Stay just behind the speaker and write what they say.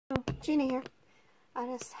Gina here. I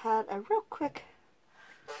just had a real quick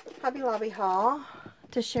Hobby Lobby haul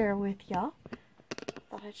to share with y'all.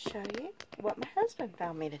 Thought I'd show you what my husband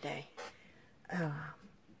found me today.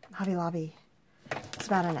 Hobby Lobby. It's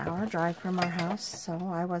about an hour drive from our house, so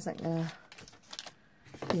I wasn't going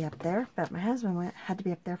to be up there. But my husband had to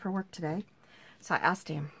be up there for work today. So I asked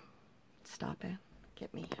him to stop in,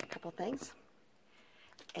 get me a couple things.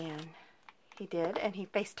 And he did, and he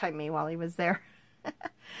FaceTimed me while he was there.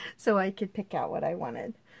 So I could pick out what I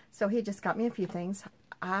wanted. So he just got me a few things.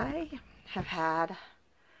 I have had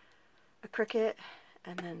a Cricut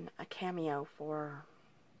and then a Cameo for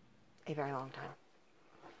a very long time.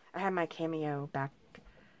 I had my Cameo back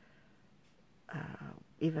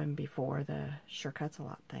even before the Sure Cuts a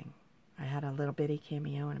Lot thing. I had a little bitty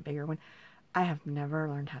Cameo and a bigger one. I have never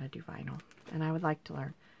learned how to do vinyl, and I would like to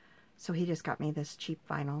learn. So he just got me this cheap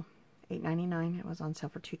vinyl, $8.99. It was on sale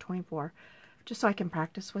for $2.24, just so I can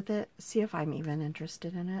practice with it, see if I'm even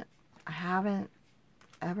interested in it. I haven't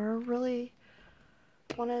ever really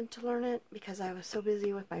wanted to learn it because I was so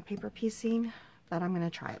busy with my paper piecing, but I'm going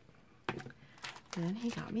to try it. Then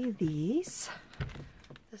he got me these.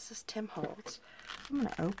 This is Tim Holtz. I'm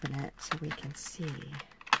going to open it so we can see.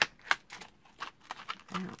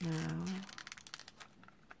 I don't know.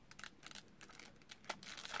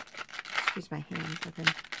 Excuse my hands. I've been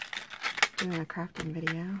doing a crafting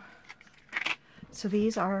video. So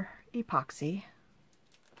these are epoxy.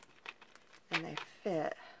 And they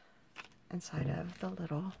fit inside of the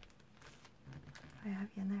little, I have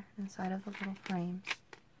you in there, inside of the little frames.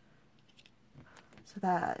 So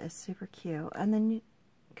that is super cute. And then you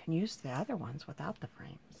can use the other ones without the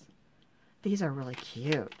frames. These are really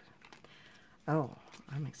cute. Oh,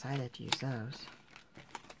 I'm excited to use those.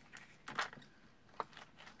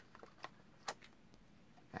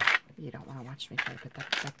 You don't want to watch me try to put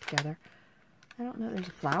that stuff together. I don't know, there's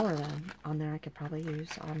a flower then on there I could probably use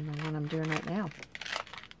on the one I'm doing right now.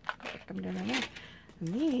 And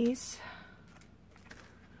these,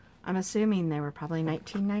 I'm assuming they were probably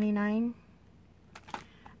 $19.99.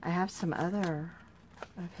 I have some other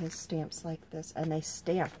of his stamps like this, and they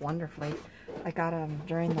stamp wonderfully. I got them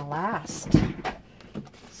during the last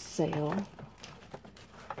sale.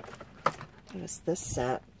 It was this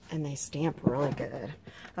set, and they stamp really good.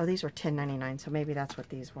 Oh, these were $10.99, so maybe that's what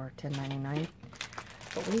these were, $10.99.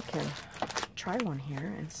 But we can try one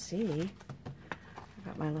here and see. I've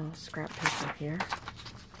got my little scrap paper here.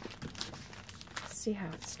 See how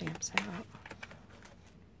it stamps out.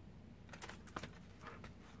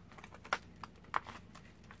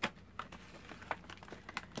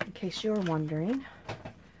 In case you were wondering,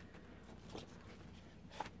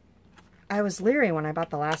 I was leery when I bought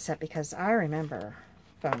the last set because I remember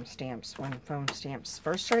foam stamps when foam stamps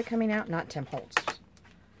first started coming out, not Tim Holtz.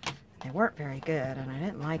 They weren't very good, and I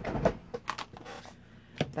didn't like them.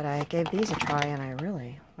 But I gave these a try, and I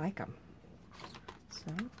really like them.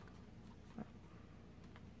 So,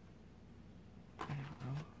 I don't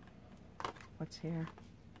know what's here.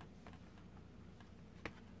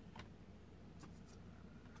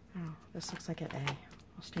 Oh, this looks like an A.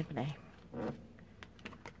 I'll stamp an A.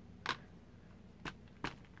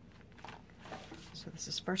 So this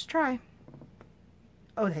is first try.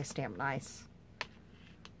 Oh, they stamp nice.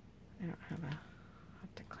 I don't have I'll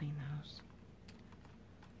have to clean those.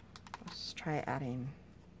 Let's try adding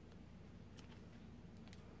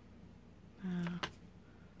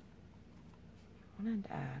wanted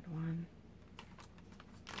to add one.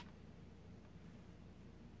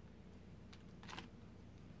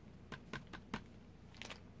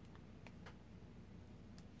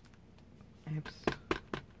 Oops.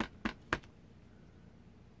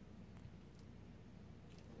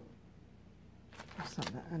 There's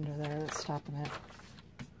something under there that's stopping it.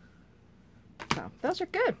 So, those are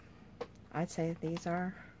good. I'd say these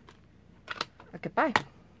are a good buy.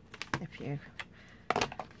 If you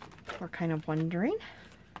were kind of wondering.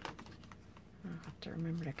 I'll have to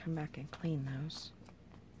remember to come back and clean those.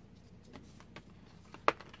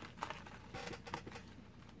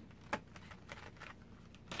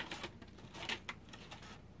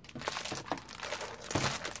 I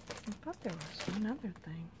thought there was one other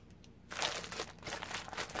thing.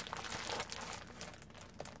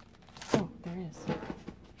 Oh, there is.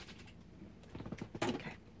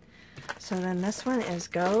 Okay. So then this one is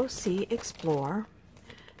Go See Explore.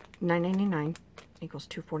 $9.99 equals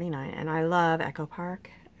 $2.49. And I love Echo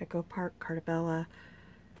Park, Cartabella.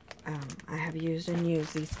 I have used and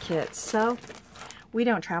used these kits. So we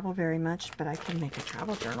don't travel very much, but I can make a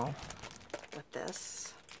travel journal with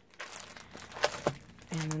this.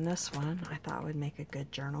 And then this one I thought would make a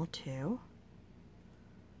good journal too.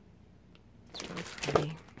 It's really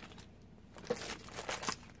pretty.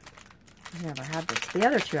 I've never had this. The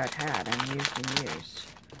other two I've had and used.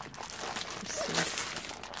 Let's see.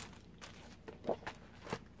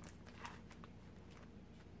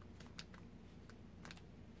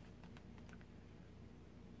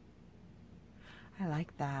 I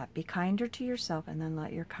like that. Be kinder to yourself and then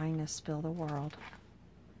let your kindness fill the world.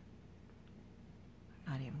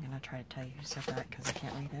 I'm not even going to try to tell you who said that because I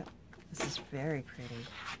can't read it. This is very pretty.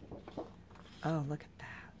 Oh, look at that.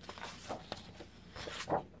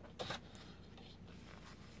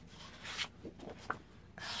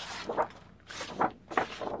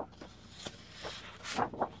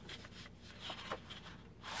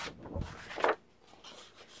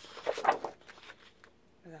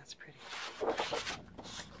 That's pretty.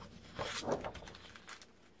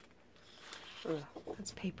 Ugh,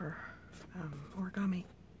 that's paper origami.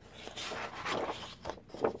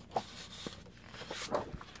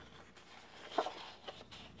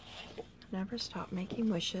 Never stop making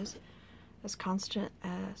wishes. As constant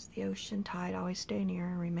as the ocean tide, always stay near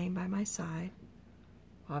and remain by my side.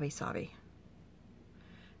 Wabi sabi.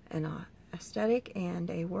 An aesthetic and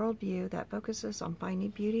a worldview that focuses on finding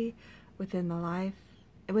beauty within the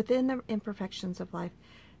imperfections of life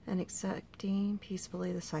and accepting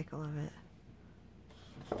peacefully the cycle of it.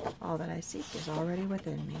 All that I seek is already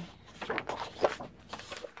within me. Well,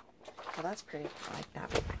 that's pretty. I like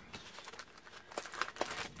that one.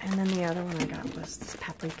 And then the other one I got was this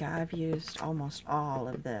paprika. I've used almost all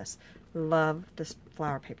of this. Love this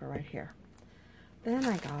flower paper right here. Then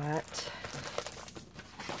I got,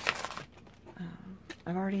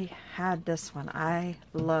 I've already had this one. I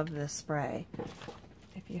love this spray.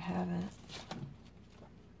 If you haven't,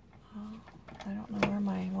 oh, I don't know where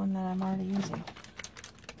my one that I'm already using.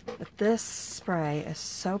 But this spray is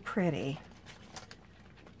so pretty.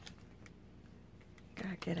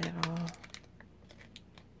 Gotta get it all.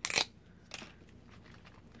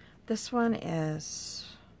 This one is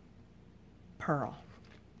pearl.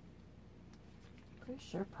 Pretty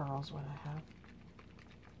sure pearl's what I have.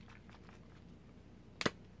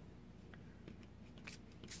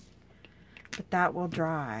 But that will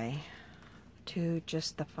dry to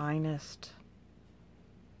just the finest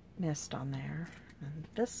mist on there. And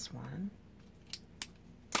this one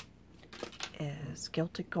is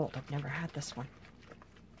Gilded Gold. I've never had this one.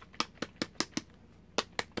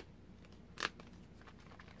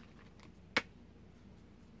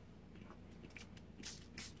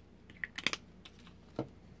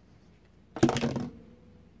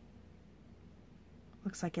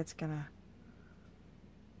 Looks like it's gonna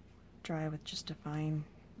dry with just a fine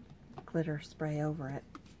glitter spray over it.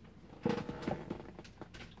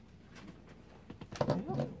 I don't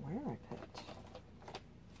know where I put it.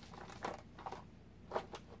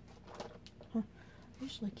 Huh. I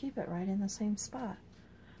usually keep it right in the same spot.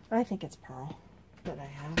 But I think it's pearl that I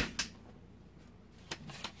have.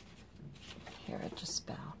 Here, it just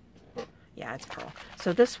fell. Yeah, it's pearl.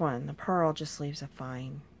 So this one, the pearl just leaves a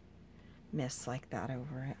fine mist like that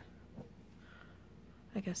over it.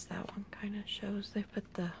 I guess that one kind of shows, they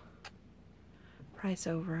put the price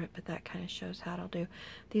over it, but that kind of shows how it'll do.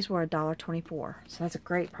 These were $1.24, so that's a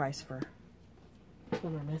great price for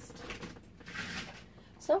glimmer mist.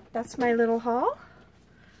 So that's my little haul.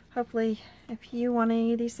 Hopefully if you want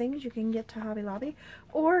any of these things, you can get to Hobby Lobby,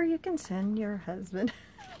 or you can send your husband.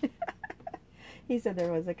 He said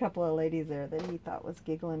there was a couple of ladies there that he thought was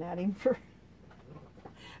giggling at him for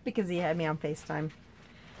because he had me on FaceTime.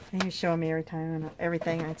 And he was showing me every time and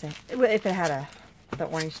everything. I'd say, if it had the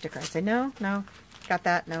orange sticker, I'd say, no, no, got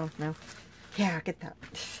that, no, no. Yeah, get that.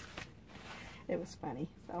 It was funny.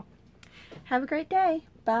 So, have a great day.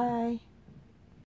 Bye.